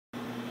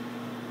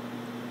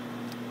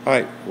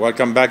Hi,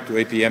 welcome back to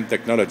APM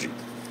Technologie.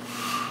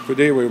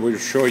 Today we will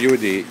show you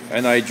the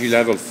NIJ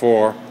level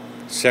 4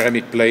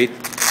 ceramic plate.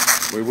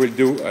 We will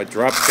do a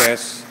drop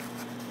test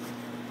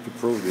to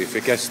prove the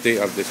efficacy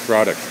of this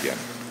product again.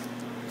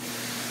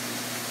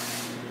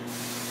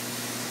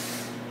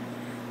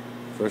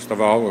 First of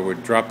all, we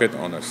will drop it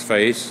on its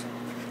face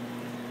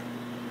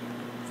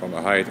from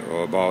a height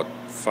of about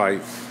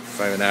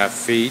 5.5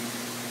 feet.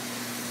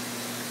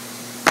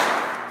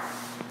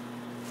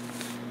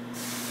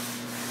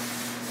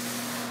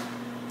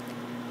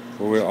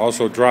 We will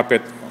also drop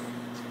it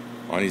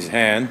on his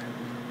hand.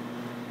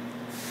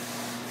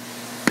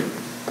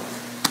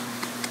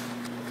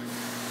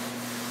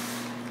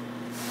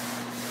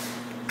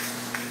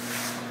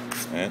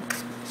 And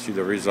see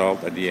the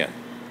result at the end.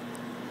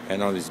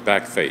 And on his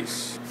back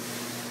face.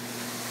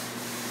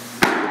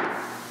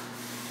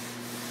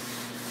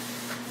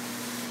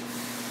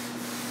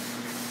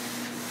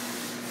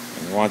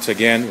 And once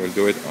again, we'll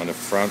do it on the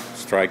front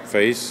strike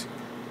face.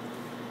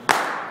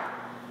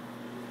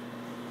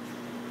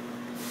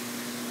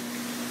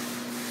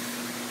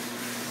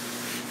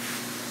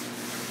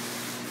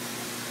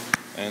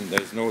 And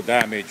there's no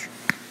damage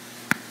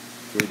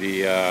to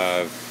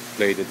the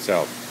plate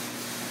itself.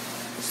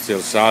 It's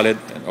still solid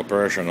and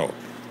operational.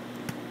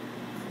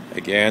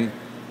 Again,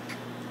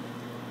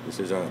 this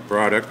is a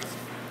product,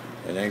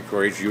 and I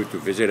encourage you to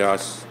visit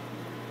us.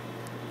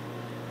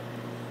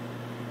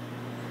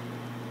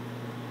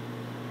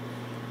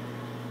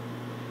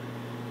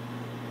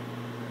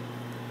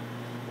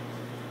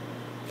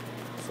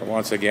 So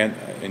once again,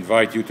 I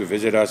invite you to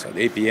visit us at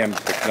APM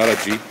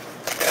Technologie.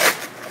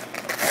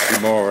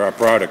 More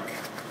product.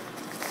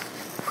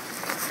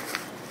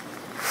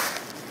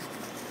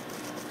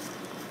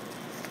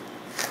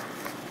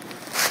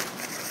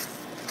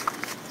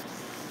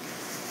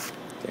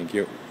 Thank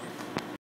you.